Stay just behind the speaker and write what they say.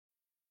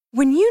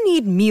When you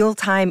need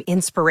mealtime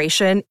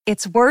inspiration,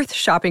 it's worth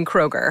shopping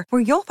Kroger,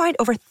 where you'll find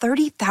over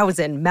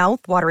 30,000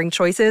 mouth-watering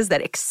choices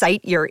that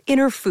excite your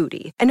inner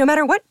foodie. And no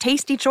matter what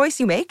tasty choice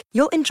you make,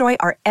 you'll enjoy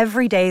our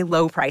everyday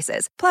low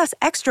prices, plus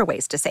extra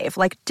ways to save,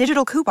 like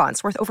digital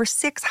coupons worth over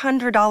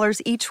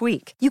 $600 each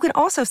week. You can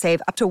also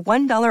save up to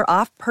 $1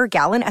 off per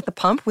gallon at the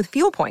pump with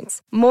fuel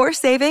points. More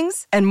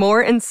savings and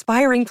more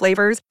inspiring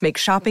flavors make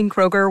shopping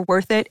Kroger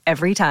worth it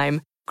every time.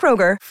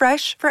 Kroger,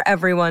 fresh for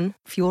everyone.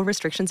 Fuel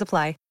restrictions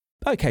apply.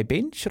 Okay,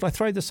 Ben, should I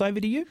throw this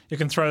over to you? You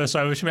can throw this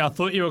over to me. I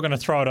thought you were going to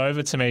throw it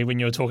over to me when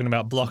you were talking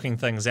about blocking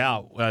things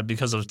out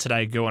because of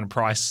today Gerwyn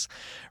Price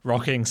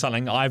rocking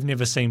something I've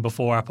never seen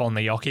before up on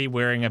the Yoki,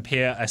 wearing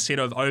a set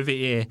of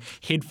over-ear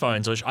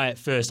headphones, which at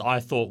first I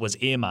thought was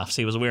earmuffs.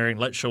 He was wearing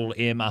literal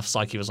earmuffs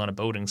like he was on a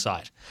building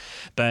site.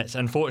 But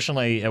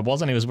unfortunately, it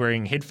wasn't. He was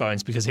wearing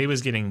headphones because he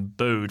was getting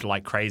booed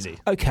like crazy.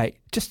 Okay,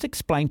 just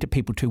explain to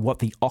people too what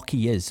the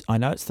Oki is. I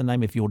know it's the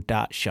name of your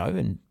dart show,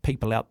 and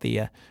people out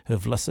there who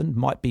have listened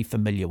might be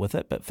familiar with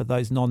it, but for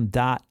those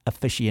non-dart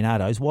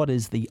aficionados, what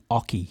is the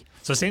Oki?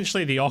 So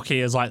essentially the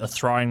Oki is like the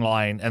throwing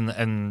line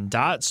in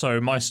darts.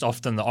 So most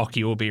often the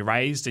Oki will be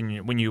raised,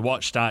 and when you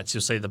watch darts,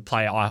 you'll see the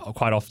player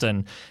quite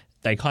often,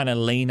 they kind of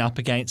lean up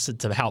against it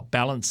to help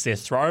balance their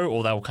throw,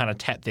 or they'll kind of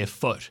tap their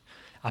foot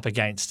up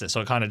against it. So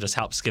it kind of just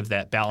helps give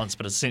that balance,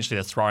 but it's essentially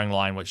the throwing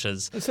line, which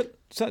is...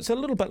 So it's a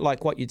little bit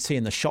like what you'd see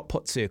in the shot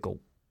put circle.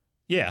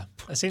 Yeah,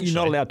 essentially.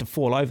 You're not allowed to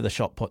fall over the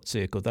shot put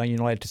circle, though. You're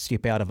not allowed to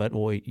step out of it,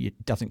 or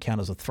it doesn't count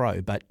as a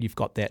throw, but you've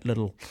got that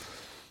little...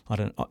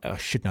 I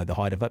should know the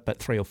height of it, but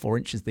 3 or 4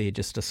 inches there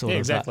just to sort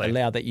of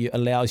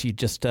allows you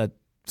just to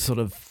sort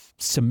of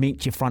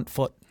cement your front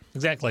foot.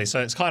 Exactly. So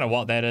it's kind of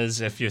what that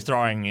is. If you're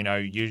throwing,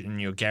 in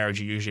your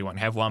garage, you usually won't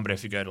have one. But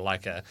if you go to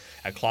like a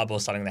club or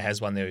something that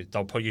has one,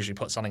 they'll usually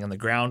put something on the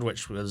ground,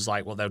 which was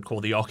like what they would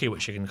call the Oki,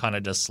 which you can kind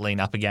of just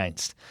lean up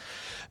against.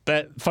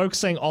 But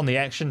focusing on the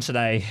action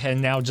today,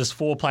 and now just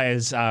 4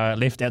 players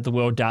left at the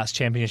World Darts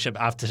Championship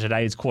after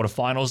today's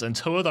quarterfinals, and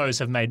 2 of those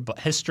have made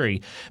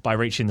history by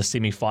reaching the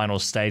semi-final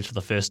stage for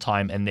the first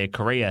time in their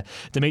career.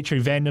 Dimitri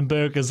van den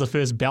Berg is the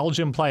first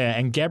Belgian player,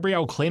 and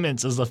Gabriel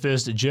Clements is the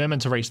first German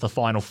to reach the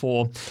final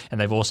 4, and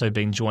they've also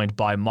been joined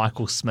by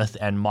Michael Smith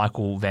and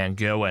Michael van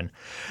Gerwen.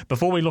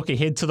 Before we look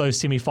ahead to those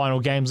semi-final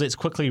games, let's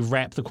quickly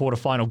wrap the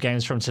quarterfinal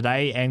games from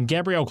today, and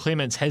Gabriel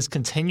Clements has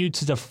continued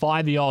to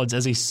defy the odds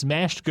as he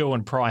smashed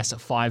Gerwyn Price at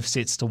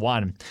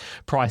 5-1.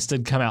 Price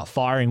did come out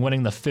firing,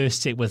 winning the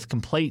first set with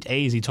complete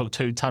ease. He took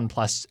 2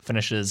 ton-plus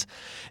finishes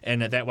in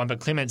that one, but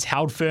Clements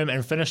held firm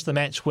and finished the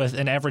match with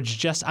an average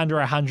just under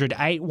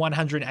 108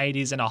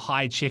 180s and a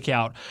high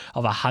checkout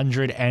of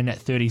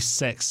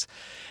 136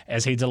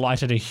 as he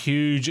delighted a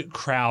huge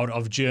crowd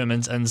of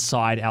Germans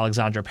inside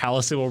Alexandra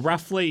Palace. There were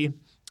roughly...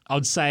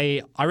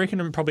 I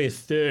reckon probably a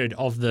third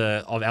of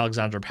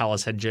Alexandra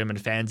Palace had German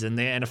fans in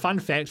there. And a fun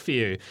fact for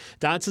you,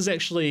 darts is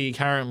actually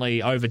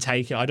currently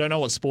overtaken. I don't know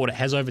what sport it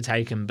has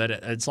overtaken, but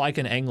it's like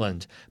in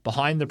England.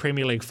 Behind the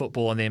Premier League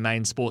football on their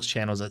main sports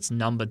channels, it's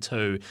number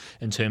 2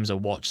 in terms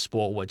of watch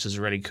sport, which is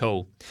really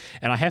cool.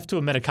 And I have to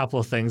admit a couple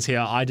of things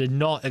here. I did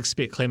not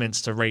expect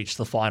Clements to reach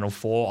the final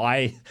 4.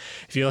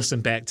 If you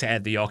listen back to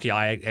At the Yoki,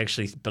 I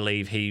actually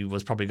believe he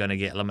was probably going to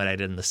get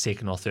eliminated in the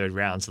second or third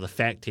round. So the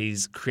fact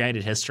he's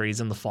created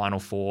histories in the final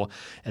 4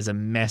 is a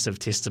massive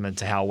testament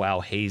to how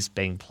well he's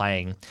been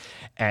playing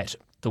at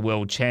the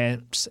World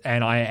Champs,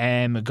 and I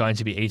am going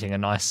to be eating a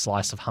nice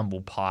slice of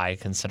humble pie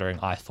considering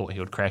I thought he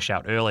would crash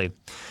out early.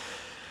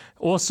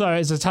 Also,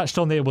 as I touched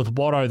on there with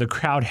Watto, the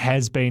crowd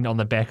has been on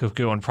the back of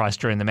Gerwyn Price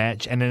during the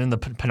match, and then in the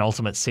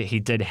penultimate set he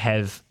did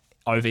have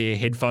over-ear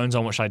headphones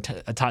on, which I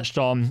touched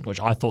on, which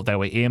I thought they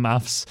were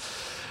earmuffs.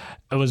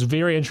 It was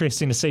very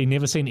interesting to see.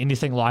 Never seen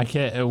anything like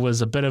it. It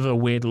was a bit of a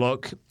weird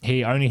look.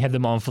 He only had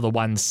them on for the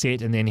one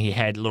set, and then he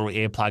had little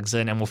earplugs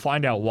in, and we'll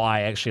find out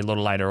why actually a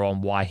little later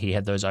on, why he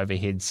had those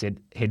overhead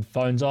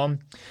headphones on.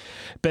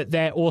 But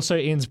that also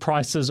ends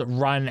Price's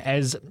run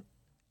as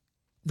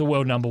the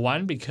world number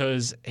 1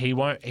 because he's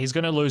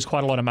going to lose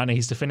quite a lot of money.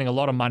 He's defending a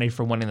lot of money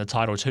from winning the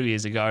title 2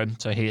 years ago,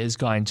 so he is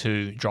going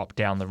to drop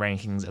down the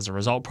rankings as a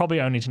result, probably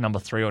only to number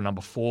 3 or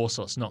number 4,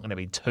 so it's not going to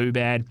be too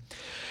bad.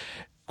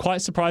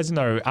 Quite surprising,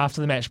 though,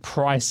 after the match,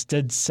 Price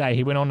did say,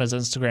 he went on his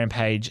Instagram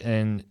page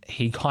and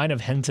he kind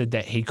of hinted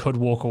that he could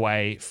walk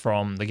away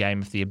from the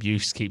game if the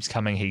abuse keeps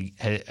coming.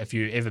 If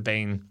you've ever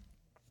been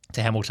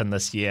to Hamilton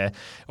this year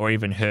or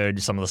even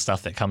heard some of the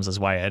stuff that comes his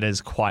way, it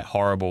is quite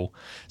horrible,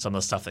 some of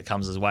the stuff that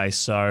comes his way.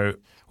 So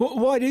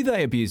why do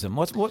they abuse him?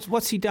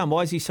 What's he done?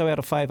 Why is he so out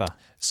of favour?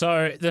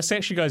 So this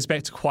actually goes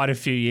back to quite a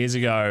few years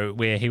ago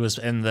where he was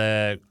in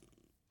the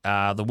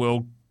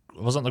World...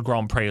 It wasn't the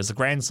Grand Prix, it was the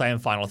Grand Slam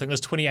final. I think it was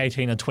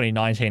 2018 and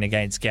 2019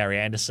 against Gary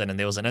Anderson, and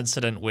there was an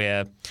incident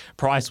where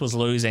Price was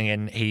losing,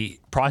 and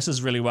Price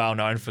is really well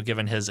known for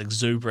giving his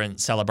exuberant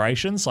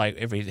celebrations. Like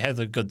if he has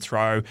a good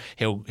throw,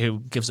 he'll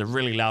gives a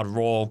really loud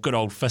roar, good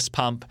old fist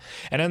pump.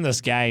 And in this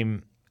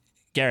game,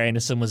 Gary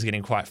Anderson was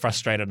getting quite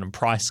frustrated, and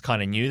Price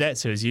kind of knew that,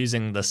 so he was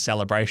using the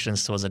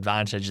celebrations to his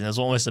advantage, and there's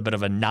almost a bit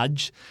of a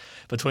nudge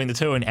between the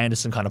two, and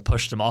Anderson kind of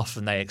pushed him off,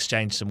 and they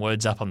exchanged some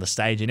words up on the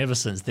stage, and ever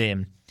since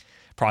then,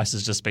 Price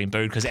has just been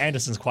booed because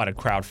Anderson's quite a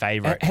crowd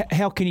favourite.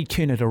 How can he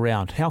turn it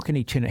around? How can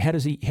he turn it? How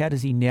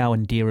does he now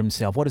endear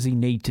himself? What does he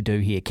need to do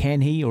here?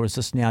 Can he, or is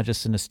this now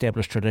just an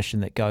established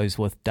tradition that goes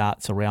with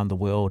darts around the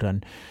world?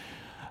 And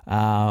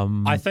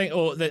I think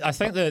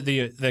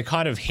the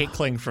kind of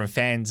heckling from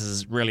fans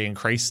has really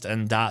increased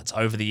in darts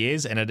over the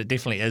years, and it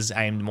definitely is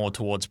aimed more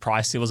towards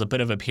Price. There was a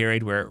bit of a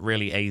period where it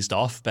really eased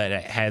off, but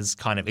it has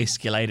kind of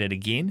escalated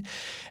again.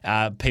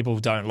 People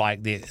don't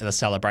like the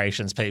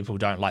celebrations. People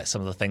don't like some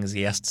of the things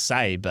he has to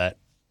say, but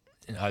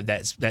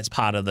that's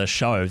part of the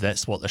show.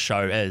 That's what the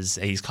show is.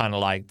 He's kind of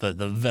like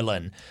the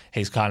villain.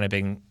 He's kind of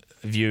being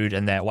viewed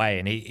in that way,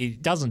 and he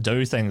doesn't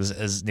do things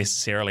as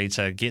necessarily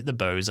to get the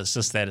boos. It's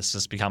just that it's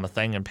just become a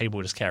thing and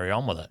people just carry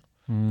on with it.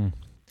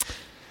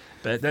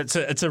 But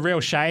it's a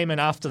real shame.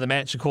 And after the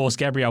match, of course,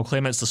 Gabriel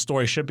Clements, the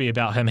story should be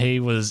about him. He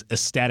was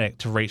ecstatic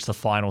to reach the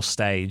final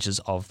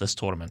stages of this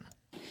tournament.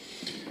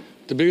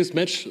 The biggest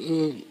match,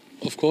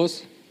 of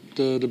course,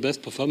 the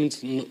best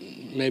performance,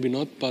 maybe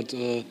not, but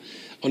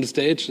on the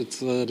stage it's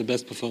the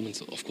best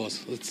performance, of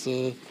course. It's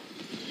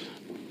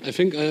I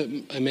think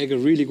I make a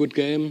really good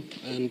game,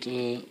 and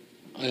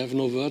I have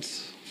no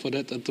words for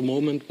that at the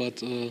moment,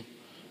 but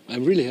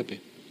I'm really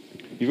happy.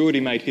 You've already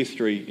made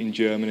history in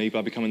Germany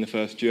by becoming the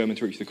first German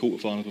to reach the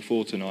quarterfinals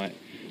before tonight.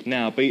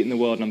 Now, beating the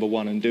world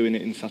 #1 and doing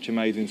it in such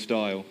amazing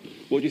style,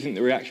 what do you think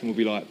the reaction will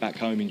be like back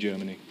home in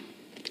Germany?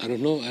 I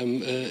don't know.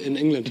 I'm in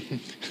England.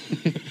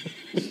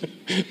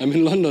 I'm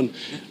in London.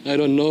 I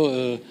don't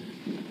know.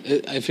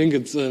 I think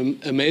it's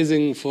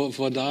amazing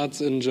for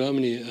darts in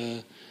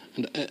Germany.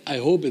 And I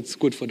hope it's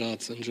good for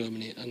darts in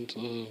Germany. And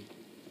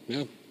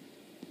yeah.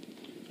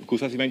 Of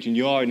course, as you mentioned,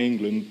 you are in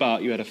England,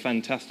 but you had a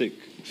fantastic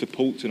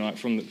support tonight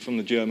from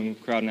the German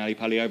crowd in Ali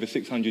Pali. Over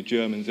 600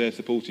 Germans there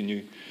supporting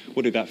you.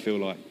 What did that feel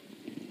like?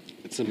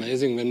 It's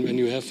amazing when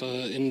you have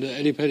in the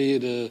Ali Pali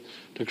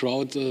the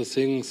crowd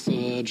sings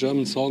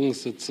German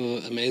songs. It's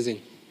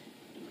amazing.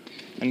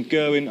 And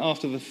Gerwin,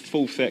 after the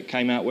full set,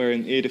 came out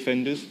wearing ear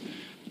defenders.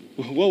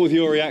 What was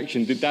your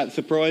reaction? Did that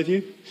surprise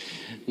you?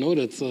 No,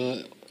 that's.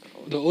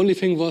 The only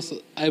thing was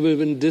I will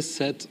win this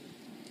set,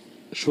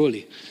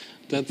 surely.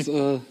 That's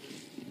the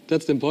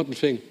important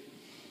thing.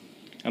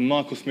 And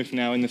Michael Smith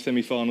now in the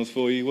semi-finals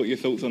for you. What are your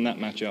thoughts on that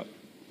matchup?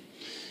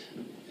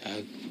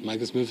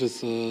 Michael Smith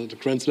is the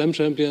Grand Slam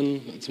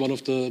champion. It's one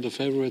of the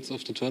favourites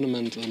of the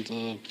tournament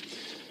and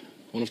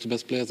one of the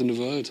best players in the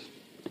world.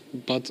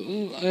 But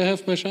I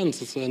have my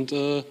chances, and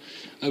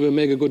I will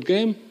make a good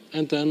game,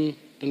 and then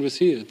we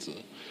see it.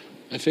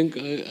 I think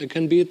I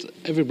can beat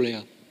every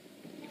player.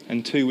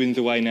 And 2 wins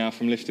away now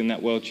from lifting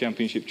that World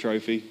Championship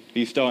trophy. Are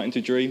you starting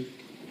to dream?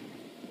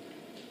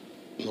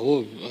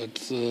 No,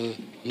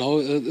 now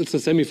it's the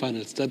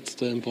semi-finals. That's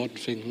the important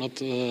thing, not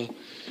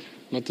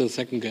the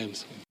second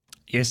games.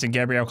 Yes, and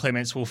Gabriel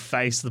Clements will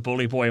face the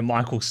bully boy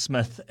Michael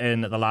Smith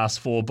in the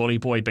last 4. Bully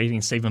boy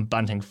beating Stephen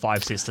Bunting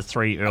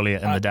 5-3 earlier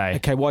in the day.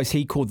 Okay, why is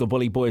he called the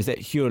bully boy? Is that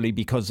purely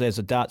because as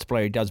a darts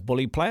player he does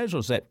bully players, or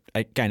is that,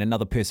 again,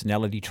 another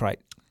personality trait?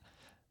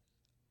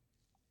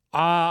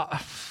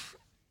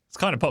 It's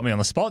kind of put me on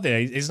the spot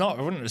there. He's not.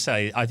 I wouldn't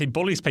say. I think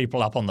bullies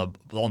people up on the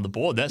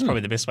board. That's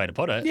probably the best way to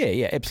put it.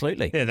 Yeah,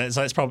 absolutely. Yeah,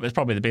 that's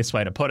probably the best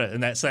way to put it,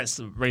 and that's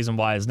the reason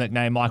why his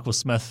nickname, Michael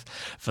Smith.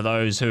 For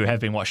those who have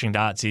been watching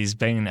darts, he's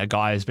been a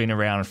guy who's been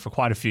around for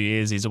quite a few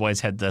years. He's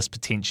always had this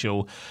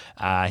potential.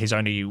 He's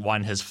only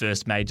won his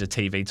first major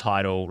TV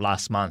title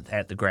last month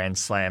at the Grand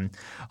Slam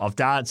of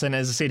Darts, and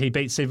as I said, he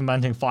beat Stephen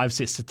Bunting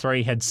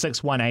 5-3. Had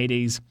 6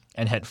 180s.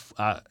 And had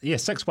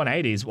 6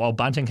 180s, while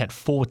Bunting had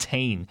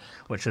 14,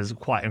 which is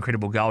quite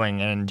incredible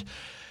going. And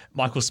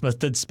Michael Smith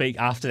did speak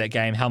after that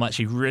game how much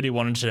he really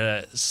wanted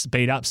to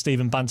speed up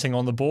Stephen Bunting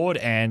on the board,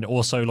 and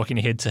also looking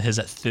ahead to his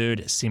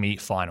 3rd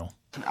semi-final.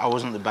 I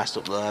wasn't the best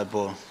up there,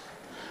 but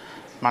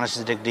managed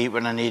to dig deep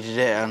when I needed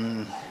it,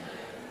 and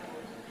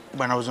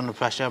when I was under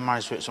pressure I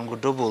managed to hit some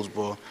good doubles,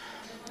 but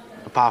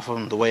apart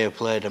from the way I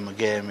played in my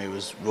game, it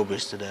was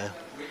rubbish today.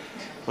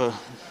 But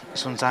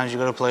sometimes you've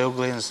got to play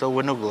ugly and still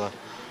win ugly.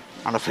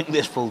 And I think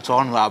this full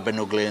tournament I've been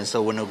ugly and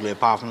still win ugly,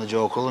 apart from the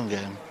Joe Cullen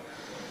game.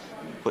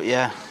 But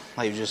yeah,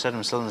 like you just said,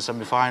 I'm still in the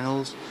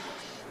semi-finals.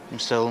 I'm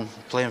still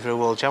playing for a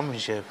World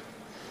Championship.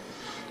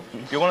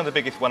 You're one of the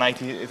biggest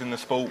 180s in the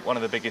sport, one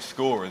of the biggest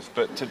scorers,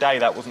 but today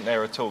that wasn't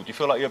there at all. Do you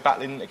feel like you're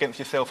battling against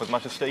yourself as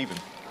much as Stephen?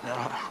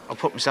 I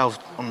put myself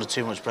under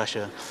too much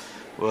pressure,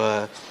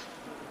 where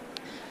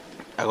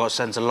I got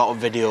sent a lot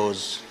of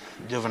videos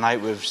the other night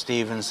with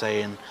Stephen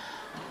saying,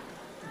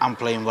 I'm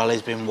playing well,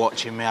 he's been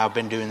watching me, I've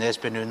been doing this,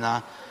 been doing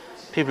that.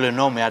 People who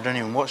know me, I don't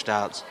even watch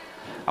darts.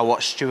 I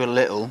watch Stuart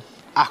Little,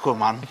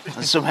 Aquaman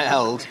and something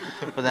else,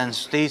 but then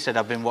Steve said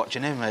I've been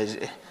watching him.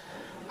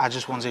 I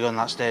just wanted to go on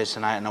that stage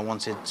tonight, and I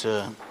wanted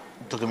to,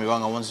 don't get me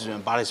wrong, I wanted to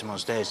embarrass him on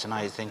stage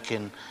tonight,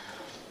 thinking,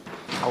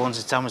 I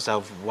wanted to tell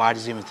myself, why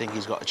does he even think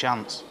he's got a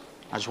chance?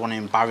 I just want to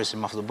embarrass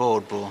him off the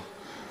board, but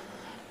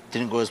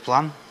didn't go as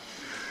planned,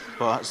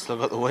 but I still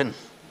got the win.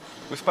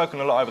 We've spoken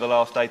a lot over the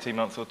last 18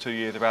 months or 2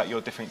 years about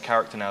your different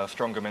character now, a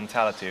stronger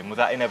mentality, and was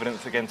that in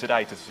evidence again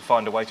today to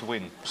find a way to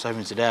win? So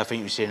even today, I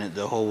think we've seen it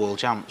the whole World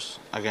Champs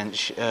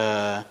against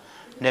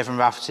Nathan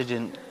Rafferty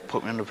didn't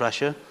put me under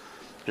pressure,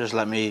 just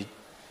let me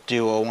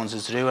do what I wanted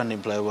to do and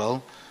didn't play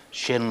well.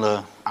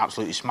 Schindler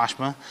absolutely smashed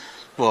me,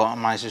 but I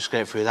managed to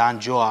scrape through that.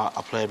 And Joe,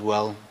 I played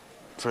well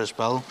for a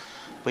spell,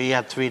 but he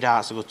had 3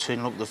 darts to go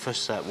 2-0 up the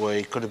first set where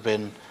he could have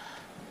been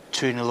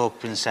 2-0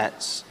 up in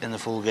sets in the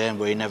full game,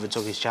 but he never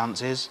took his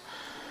chances.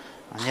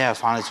 And yeah, I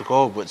finally took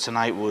over, but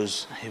tonight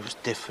was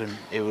different.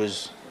 It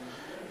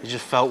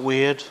just felt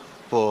weird,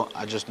 but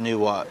I just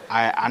knew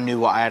I knew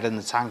what I had in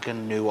the tank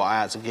and knew what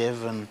I had to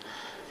give, and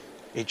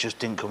it just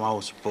didn't come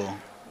out. But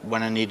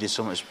when I needed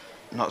something,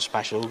 not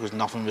special, because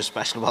nothing was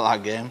special about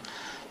that game,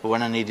 but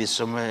when I needed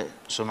something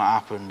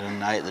happened,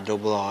 and I hit the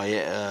double, or I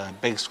hit a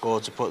big score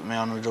to put me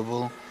on the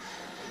double.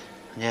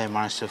 Yeah, I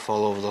managed to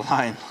fall over the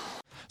line.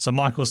 So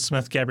Michael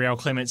Smith, Gabriel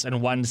Clements in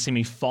one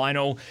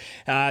semi-final.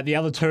 The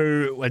other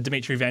two,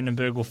 Dimitri Van den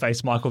Bergh will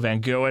face Michael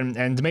van Gerwen.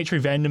 And Dimitri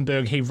Van den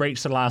Bergh, he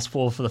reached the last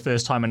 4 for the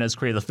first time in his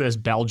career, the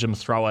first Belgium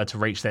thrower to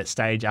reach that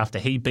stage after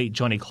he beat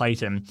Johnny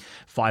Clayton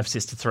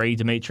 5-3.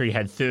 Dimitri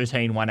had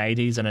 13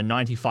 180s and a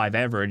 95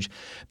 average,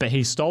 but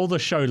he stole the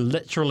show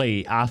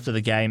literally after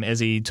the game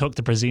as he took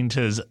the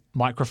presenter's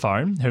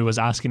microphone, who was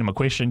asking him a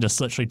question, just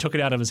literally took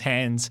it out of his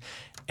hands,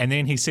 and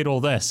then he said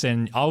all this,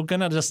 and I'm going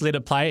to just let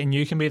it play and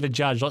you can be the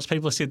judge. Lots of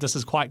people said this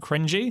is quite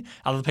cringy.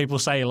 Other people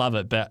say you love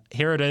it, but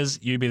here it is.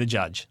 You be the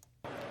judge.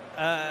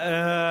 You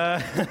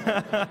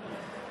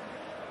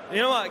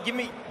know what? Give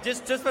me,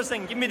 just for a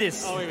second, give me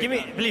this. Give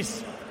me,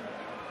 please.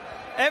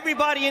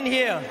 Everybody in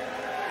here.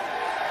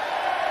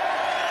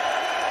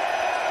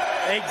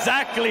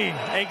 Exactly.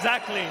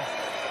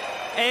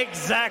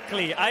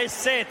 I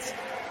said,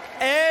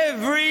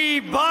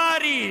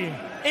 everybody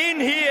in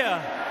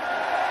here.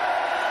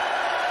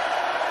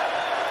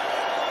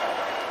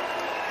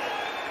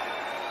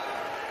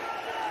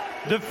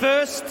 The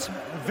first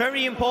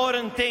very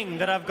important thing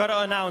that I've got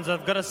to announce,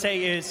 I've got to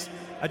say is,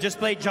 I just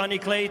played Johnny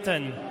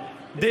Clayton.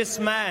 This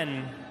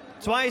man,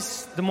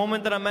 twice the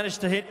moment that I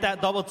managed to hit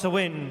that double to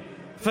win,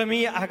 for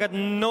me, I got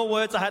no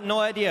words, I had no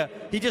idea.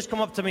 He just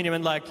come up to me and he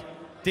went like,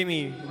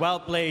 Timmy, well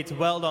played,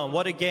 well done,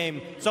 what a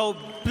game. So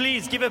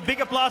please give a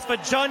big applause for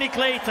Johnny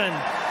Clayton.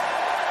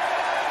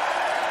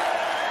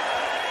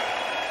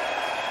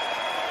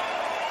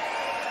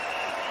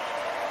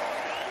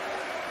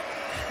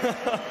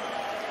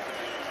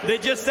 They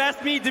just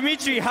asked me,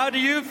 Dimitri, how do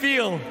you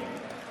feel?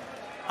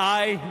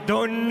 I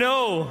don't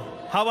know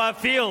how I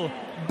feel,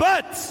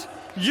 but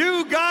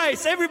you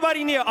guys,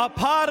 everybody in here, are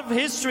part of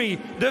history.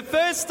 The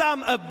first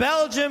time a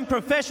Belgian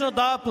professional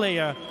dart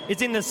player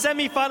is in the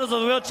semi-finals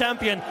of the World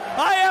Champion.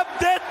 I am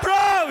that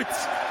proud!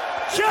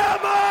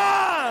 Come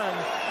on!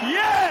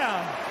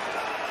 Yeah!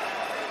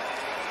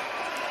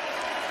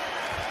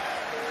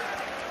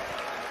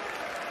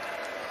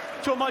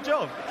 It's my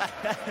job.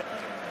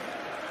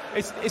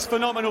 It's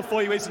phenomenal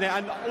for you, isn't it?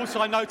 And also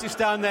I noticed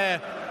down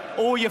there,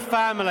 all your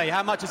family,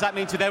 how much does that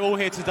mean to them? They're all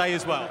here today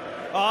as well.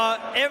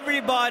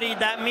 Everybody,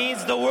 that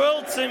means the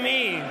world to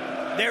me.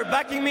 They're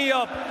backing me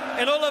up.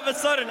 And all of a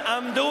sudden,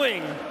 I'm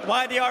doing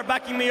why they are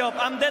backing me up.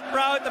 I'm that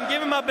proud, I'm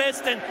giving my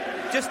best, and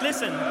just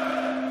listen.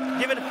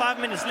 Give it 5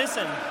 minutes,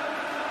 listen.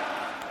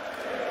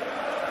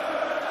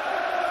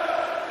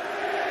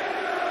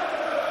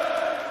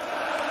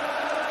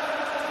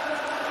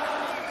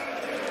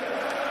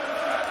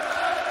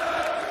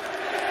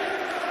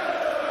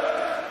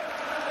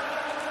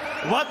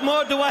 What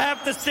more do I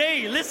have to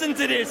say? Listen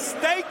to this.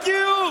 Thank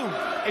you.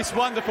 It's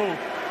wonderful.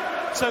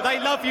 So they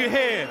love you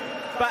here,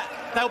 but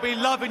they'll be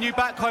loving you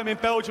back home in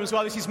Belgium as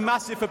well. This is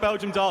massive for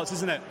Belgium darts,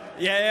 isn't it?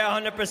 Yeah,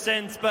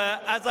 100%.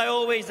 But as I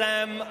always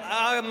am,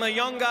 I'm a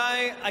young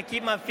guy. I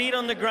keep my feet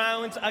on the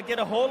ground. I get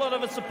a whole lot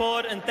of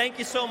support, and thank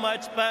you so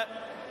much. But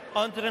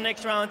on to the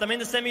next round. I'm in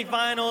the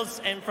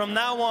semi-finals, and from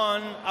now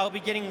on, I'll be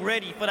getting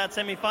ready for that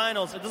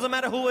semi-finals. It doesn't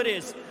matter who it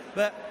is,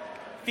 but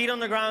feet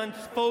on the ground,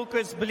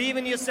 focus, believe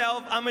in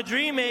yourself. I'm a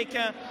dream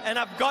maker, and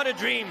I've got a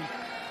dream.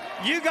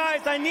 You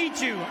guys, I need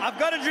you. I've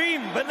got a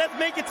dream, but let's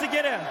make it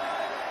together.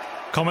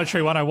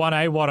 Commentary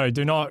 101A, Watto,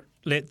 do not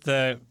let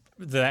the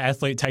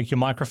athlete take your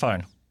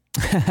microphone.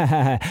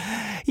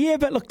 Yeah,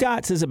 but look,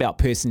 darts is about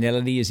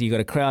personality. As you've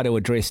got a crowd who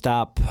are dressed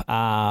up,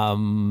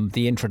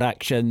 the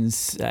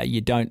introductions, you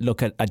don't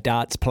look at a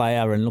darts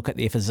player and look at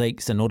their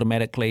physiques and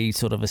automatically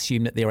sort of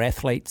assume that they're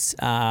athletes.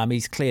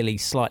 He's clearly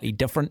slightly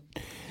different.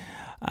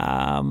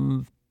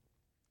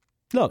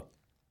 Look,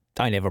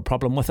 don't have a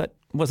problem with it.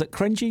 Was it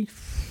cringy?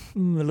 A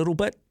little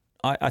bit.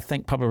 I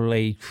think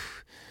probably...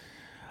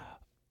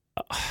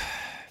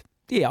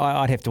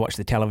 I'd have to watch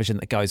the television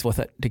that goes with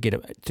it to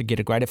get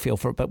a greater feel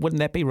for it. But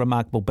wouldn't that be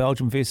remarkable?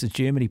 Belgium versus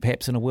Germany,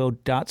 perhaps in a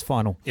World Darts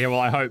final. Yeah, well,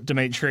 I hope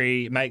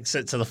Dimitri makes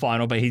it to the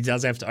final, but he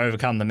does have to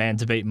overcome the man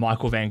to beat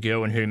Michael van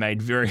Gerwen, who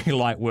made very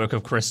light work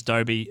of Chris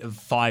Dobie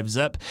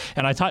 5-zip.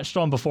 And I touched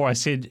on before, I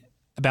said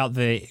about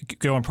the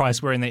Gerwyn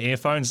Price wearing the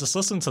earphones, just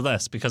listen to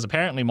this, because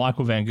apparently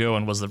Michael Van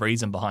Gerwen was the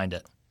reason behind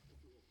it.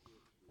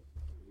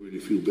 I really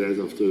feel bad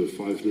after a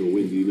 5-0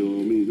 win, you know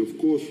what I mean? Of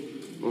course,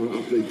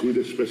 I played good,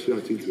 especially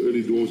I think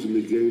early doors in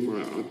the game.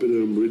 I put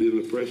them really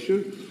under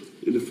pressure.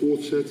 In the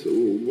fourth set,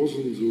 it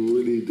wasn't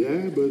really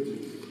there, but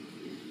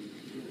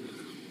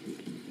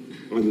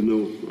I don't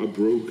know. I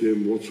broke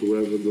him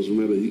whatsoever. It doesn't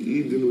matter.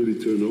 He didn't really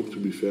turn up, to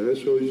be fair.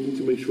 So you need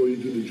to make sure you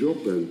do the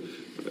job. And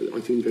I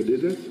think I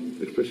did that,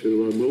 especially at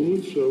the right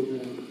moment. So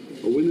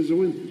a win is a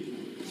win.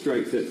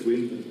 Straight sets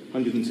win,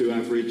 102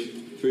 average,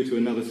 through to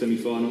another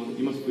semi-final.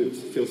 You must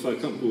feel so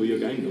comfortable with your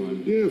game, though.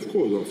 Yeah, of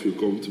course I feel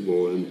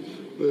comfortable,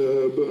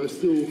 but I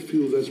still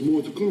feel there's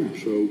more to come.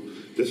 So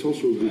that's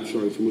also a good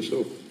sign for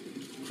myself.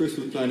 Chris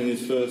was playing in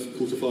his first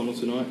quarter-final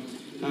tonight.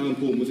 How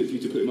important was it for you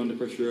to put him under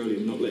pressure early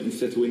and not let him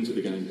settle into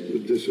the game?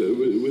 With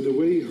the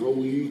way how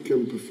he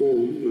can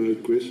perform,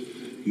 Chris,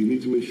 you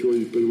need to make sure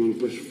you put him under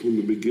pressure from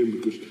the beginning,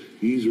 because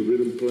he's a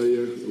rhythm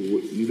player.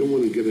 You don't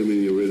want to get him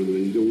in your rhythm,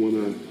 and you don't want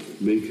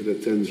to make it a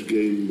tense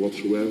game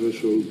whatsoever.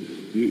 So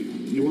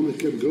you want to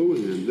keep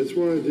going, and that's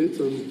what I did,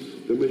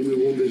 and that made me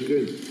win this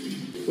game.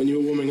 When you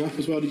were warming up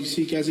as well, did you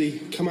see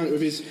Gazzy come out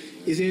with his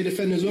ear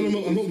defenders on?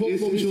 What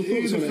was your thoughts on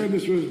it? His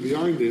defenders was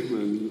behind him,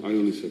 and I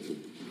only said to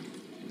him,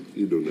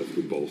 you don't have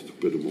the balls to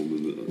put him on,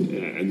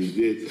 and he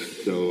did.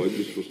 So I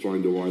just was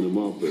trying to wind him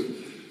up. But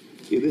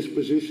in this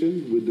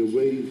position, with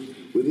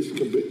his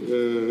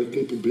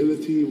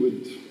capability,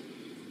 with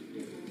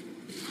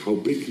how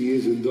big he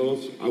is in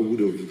darts, I would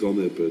have done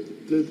it. But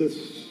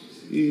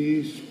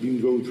he's been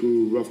going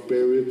through a rough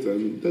period,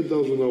 and that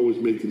doesn't always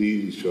make it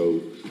easy.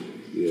 So,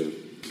 yeah.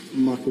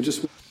 Michael,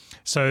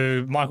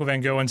 So Michael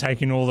Van Gerwen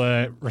taking all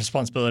the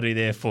responsibility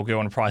there for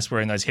Gerwyn Price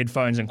wearing those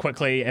headphones. And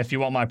quickly, if you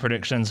want my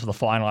predictions for the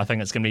final, I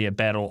think it's going to be a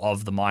battle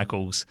of the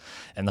Michaels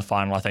in the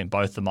final. I think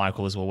both the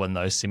Michaels will win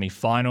those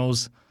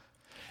semi-finals.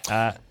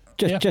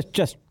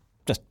 Just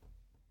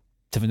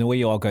to annoy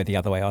you, I'll go the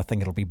other way. I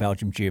think it'll be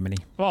Belgium-Germany.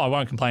 Well, I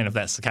won't complain if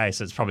that's the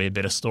case. It's probably a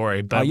better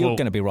story. But you're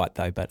going to be right,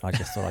 though, but I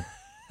just thought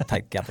I'd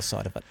take the other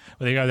side of it. Well,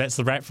 there you go. That's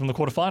the wrap from the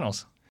quarterfinals.